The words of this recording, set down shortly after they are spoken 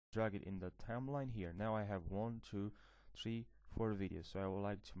drag it in the timeline here. Now I have 1, 2, 3, 4 videos. So I would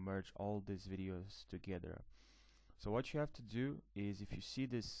like to merge all these videos together. So what you have to do is, if you see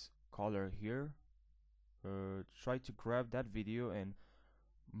this color here, try to grab that video and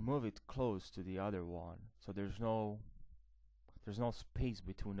move it close to the other one, so there's no space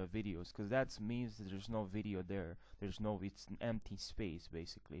between the videos, because that means that there's no video there. It's an empty space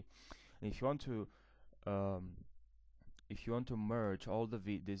basically. And if you want to merge all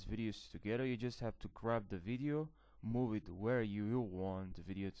these videos together, you just have to grab the video, move it where you want the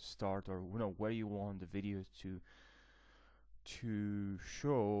video to start, or where you want the video to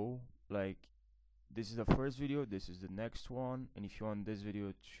show. Like, this is the first video, this is the next one, and if you want this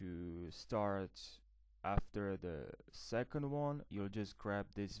video to start after the second one, you'll just grab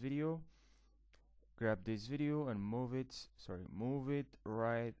this video and move it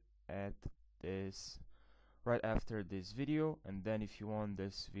right after this video. And then if you want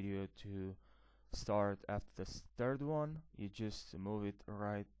this video to start after the third one, you just move it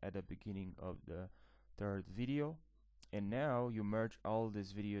right at the beginning of the third video. And now you merge all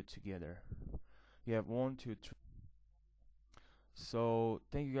this video together. You have 1, 2, 3. So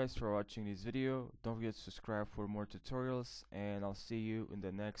thank you guys for watching this video. Don't forget to subscribe for more tutorials, and I'll see you in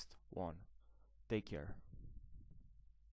the next one. Take care.